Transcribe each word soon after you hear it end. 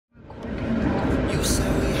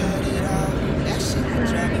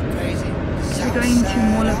going to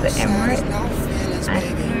Mall of the Emirates.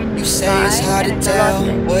 You say it's hard to tell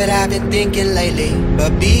what I've been thinking lately,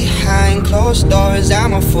 but behind closed doors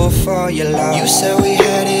I'm a fool for your love. You said we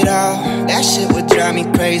had it all, that shit would drive me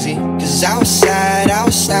crazy, cause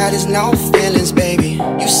outside is no feelings, baby.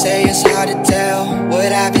 You say it's hard to tell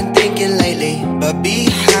what I've been thinking lately, but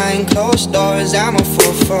behind closed doors I'm a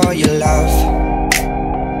fool for your love.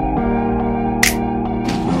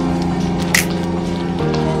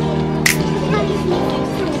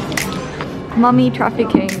 Mummy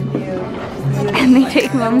trafficking, and they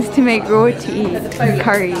take mums to make roti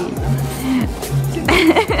curry.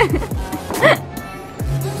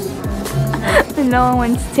 And no one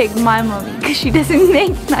wants to take my mummy because she doesn't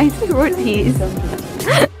make nice rotis.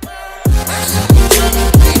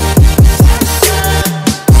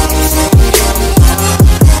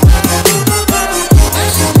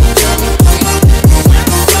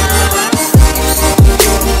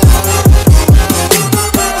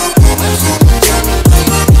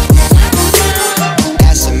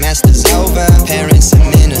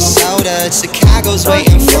 Chicago's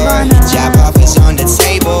waiting for her, job offers on the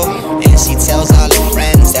table, and she tells all her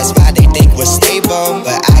friends that's why they think we're stable.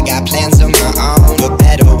 But I got plans on my own, but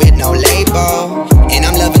better with no label. And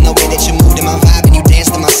I'm loving the way that you move to my vibe and you dance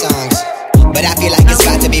to my songs. But I feel like it's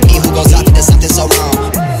about to be me who goes off into something so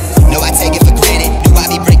wrong. No, I take it for granted, knew I'd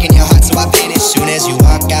be breaking your heart so I vanish. Soon as you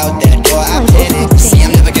walk out that door I panic. See,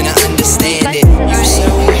 I'm never gonna understand it. You said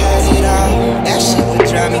we had it all, that shit would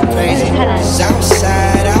drive me crazy, cause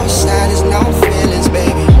outside is no feelings,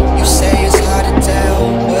 baby. You say it's hard to tell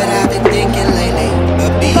what I've been thinking lately,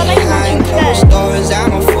 but behind closed doors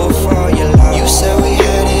I'm a fool for your love. You said we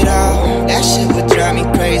had it all, that shit would drive me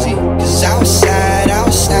crazy, cause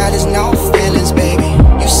outside is no feelings, baby.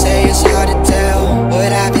 You say it's hard to tell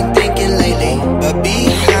what I've been thinking lately, but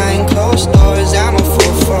behind closed doors I'm a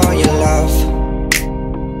fool for your love.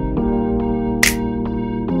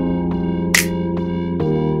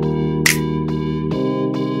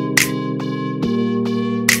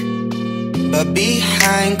 But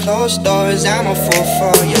behind closed doors I'm a fool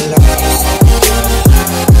for your love.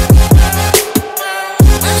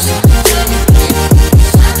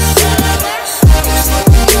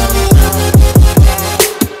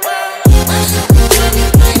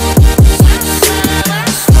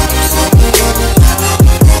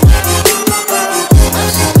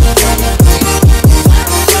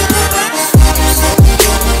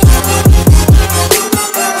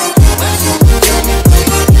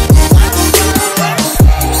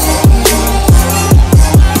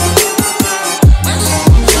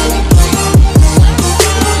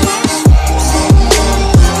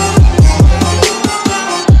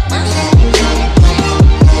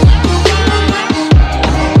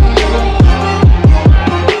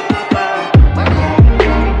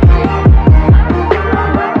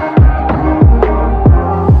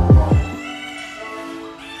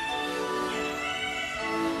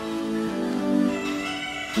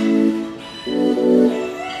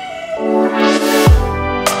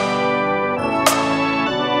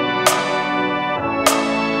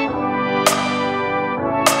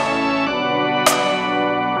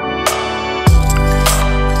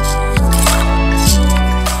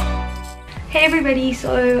 Hey everybody,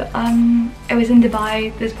 so I was in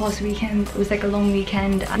Dubai this past weekend. It was like a long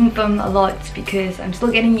weekend. I didn't film a lot because I'm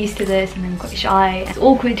still getting used to this and I'm quite shy. It's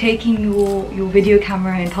awkward taking your video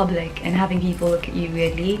camera in public and having people look at you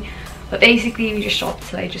weirdly. But basically we just shopped,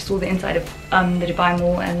 so I just saw the inside of the Dubai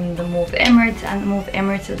Mall and the Mall of the Emirates, and the Mall of the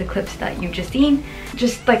Emirates are the clips that you've just seen.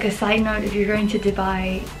 Just like a side note, if you're going to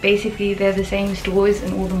Dubai, basically they're the same stores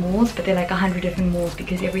in all the malls, but they're like 100 different malls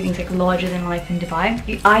because everything's like larger than life in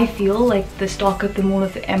Dubai. I feel like the stock of the Mall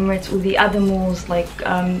of the Emirates or the other malls like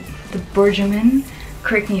the Bershka,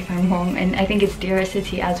 correct me if I'm wrong, and I think it's Zara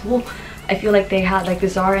City as well. I feel like they have, like the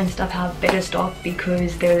Zara and stuff have better stock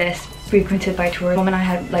because they're less frequented by tourists. Mom and I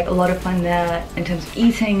had like a lot of fun there in terms of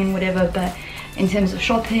eating and whatever, but in terms of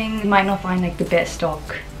shopping you might not find like the best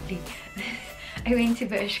stock. I went to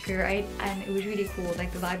Bershka, right, and it was really cool.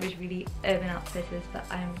 Like the vibe was really Urban Outfitters, but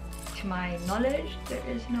to my knowledge there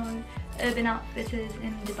is no Urban Outfitters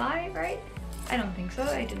in Dubai, right? I don't think so.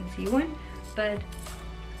 I didn't see one, but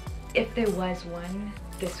if there was one,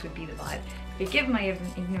 this would be the vibe. Forgive my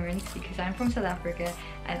ignorance because I'm from South Africa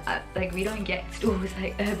and like we don't get stores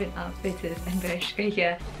like Urban Outfitters and Bershka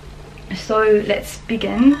here. So let's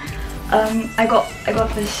begin. I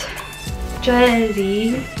got this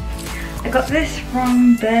jersey. I got this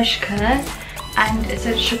from Bershka and it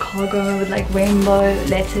says Chicago with like rainbow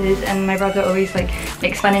letters, and my brother always like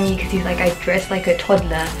makes fun of me because he's like, I dress like a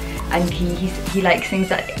toddler and he like sings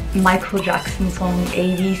that Michael Jackson song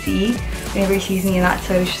ABC whenever he sees me in that,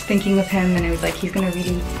 so I was just thinking of him, and I was like, he's gonna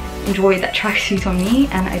really enjoy that tracksuit on me.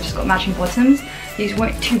 And I just got matching bottoms. These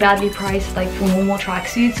weren't too badly priced like for normal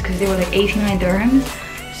tracksuits because they were like 89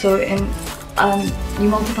 dirhams. So in you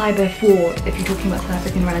multiply by 4 if you're talking about South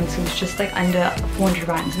African rand, so it's just like under 400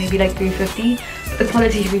 rands, maybe like 350, but the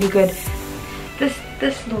quality is really good.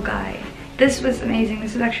 This little guy, this was amazing.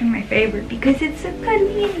 This is actually my favorite because it's so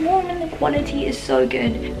cuddly and warm and the quality is so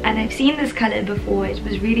good. And I've seen this color before. It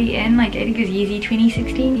was really in, like, I think it was Yeezy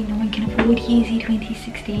 2016. No one can afford Yeezy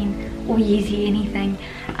 2016 or Yeezy anything.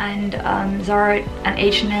 And Zara and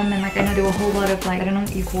H&M, and like I know there were a whole lot of, like, I don't know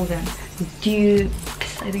what you call them,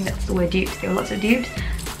 dupes. I think that's the word, dupes. There were lots of dupes.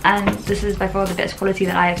 And this is by far the best quality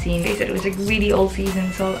that I have seen. They said it was like really old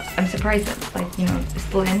season, so I'm surprised that, like, you know, it's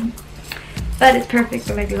still in. But it's perfect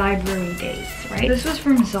for like library days, right? This was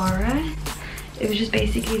from Zara. It was just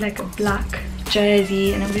basically like a black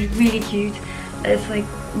jersey, and it was really cute. It's like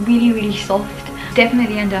really soft.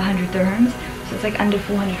 Definitely under 100 dirhams, so it's like under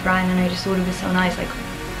 400 rand, and I just thought it was so nice, like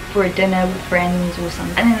for a dinner with friends or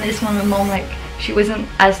something. And then this one, my mom, like, she wasn't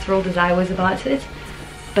as thrilled as I was about it.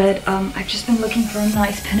 But I've just been looking for a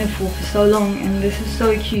nice pinafore for so long, and this is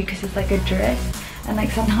so cute because it's like a dress, and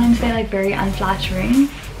like sometimes they're like very unflattering.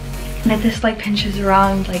 And if this like pinches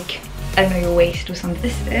around, like, I don't know, your waist or something.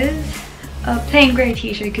 This is a plain grey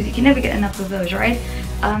t-shirt because you can never get enough of those, right?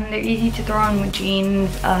 They're easy to throw on with jeans.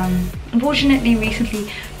 Unfortunately,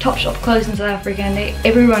 recently Topshop closed in South Africa, and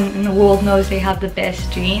everyone in the world knows they have the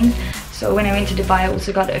best jeans. So when I went to Dubai, I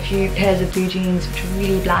also got a few pairs of blue jeans, which were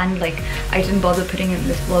really bland. Like, I didn't bother putting it in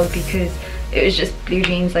this vlog because it was just blue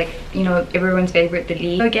jeans, like, you know, everyone's favorite, the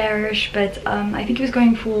Lee. So garish, but I think it was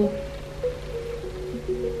going for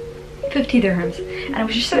 50 dirhams, and it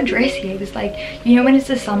was just so dressy. It was like, you know, when it's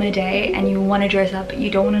a summer day and you want to dress up but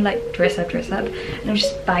you don't want to like dress up, and it was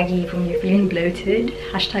just baggy from you feeling bloated.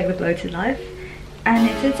 Hashtag the bloated life. And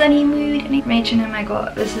it's a sunny mood. And from H&M I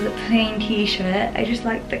got, this is a plain t-shirt. I just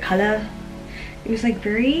like the color. It was like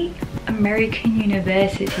very American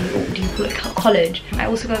university, or do you call it college. I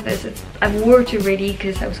also got this. I wore it already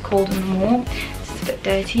because I was cold in the mall. It's a bit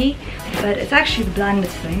dirty, but it's actually the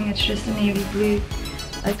blandest thing. It's just a navy blue,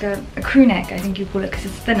 like a crew neck, I think you call it, because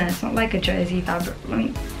it's thinner. It's not like a jersey fabric. I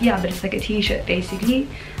mean, yeah, but it's like a t-shirt basically.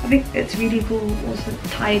 I think it's really cool also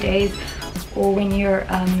tie days, or when you're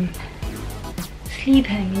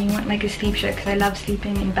sleeping and you want like a sleep shirt, because I love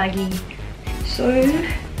sleeping in baggy. So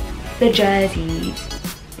the jerseys,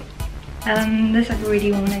 this I've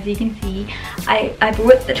already worn, as you can see. I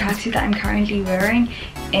bought the tracksuit that I'm currently wearing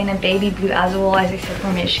in a baby blue as well, as I said,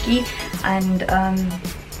 from Meshki, and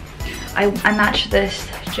I matched this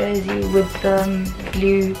jersey with the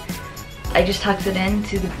blue. I just tucked it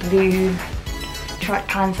into the blue track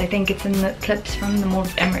pants. I think it's in the clips from the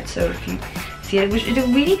Mauve Emirates, so if you see it, they're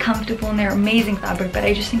really comfortable and they're amazing fabric, but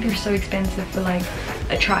I just think they're so expensive for like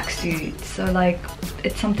a tracksuit. So like,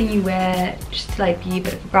 it's something you wear just to like be a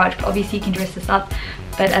bit of a grouch, but obviously you can dress this up.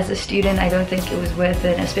 But as a student, I don't think it was worth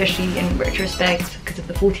it, especially in retrospect because of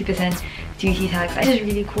the 40% duty tax. It is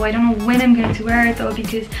really cool. I don't know when I'm going to wear it though,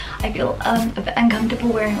 because I feel a bit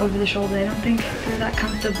uncomfortable wearing over the shoulder. I don't think they're that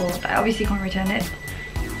comfortable, but I obviously can't return it.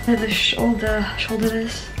 The shoulder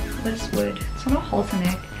this wood. It's not a halter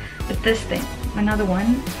neck, but this thing, another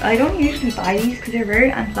one. I don't usually buy these because they're very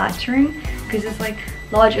unflattering, because it's like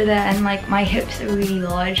larger there, and like my hips are really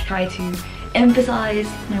large. Try to emphasize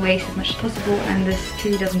my waist as much as possible, and this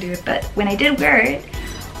clearly doesn't do it. But when I did wear it,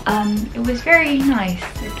 it was very nice.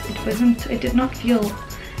 It did not feel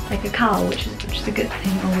like a cow, which is a good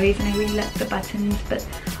thing always. And I really like the buttons, but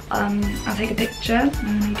I'll take a picture,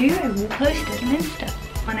 and when I do, I will post it on Insta.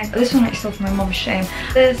 And this one I stole from my mom's shame.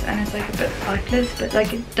 This, and it's like a bit backless, but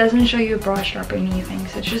like it doesn't show you a bra strap or anything,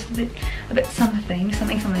 so it's just a bit something,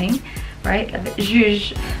 right? A bit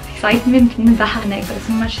zhuzh, excitement in the back neck, but it's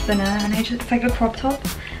much thinner, and it's like a crop top,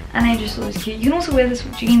 and I just thought it was cute. You can also wear this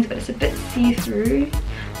with jeans, but it's a bit see-through,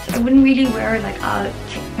 so I wouldn't really wear it like out.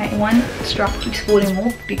 My one strap keeps falling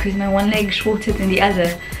off because my one leg is shorter than the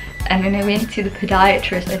other, and when I went to the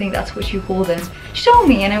podiatrist, I think that's what you call them, she told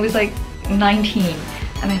me, and I was like 19,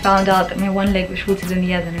 and I found out that my one leg was shorter than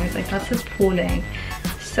the other, and I was like, that's appalling,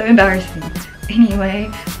 so embarrassing.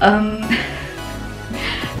 Anyway,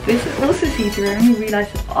 this is also see-through. I only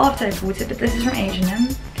realized it after I bought it, but this is from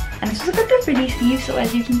H&M, and it's also got the frilly sleeves, so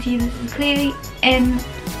as you can see, this is clearly in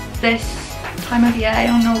this time of year. I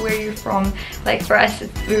don't know where you're from. Like for us,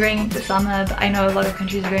 we're going into summer, but I know a lot of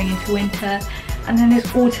countries are going into winter. And then there's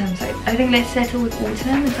autumn, so I think let's settle with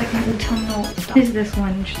autumn. It's like an autumnal stuff. This is this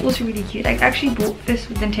one, which is also really cute. I actually bought this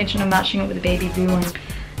with the intention of matching it with a baby blue one,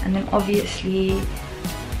 and then obviously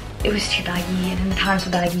it was too baggy, and then the pants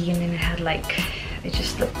were baggy, and then it had like, it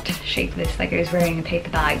just looked shapeless, like I was wearing a paper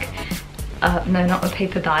bag. No, not a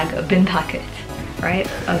paper bag, a bin packet, right?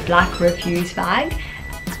 A black refuse bag,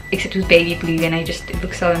 except it was baby blue, and it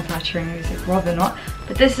looked so unflattering. I was like, rather not.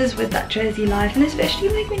 But this is with that jersey life, and especially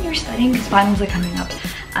like when you're studying, because finals are coming up,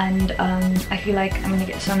 and I feel like I'm gonna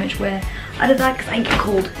get so much wear out of that, because I get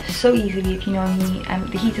cold so easily, if you know me.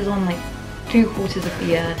 The heat is on like 3/4 of the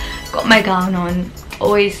year, got my gown on,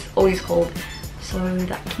 always cold. So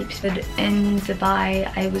that keeps it in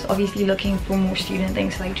Dubai. I was obviously looking for more student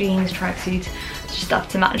things like jeans, tracksuits, stuff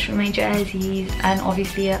to match with my jerseys, and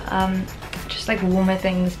obviously just like warmer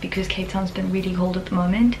things, because Cape Town's been really cold at the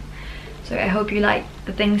moment. So I hope you like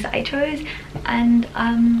the things that I chose, and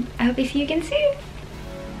I hope I see you again soon.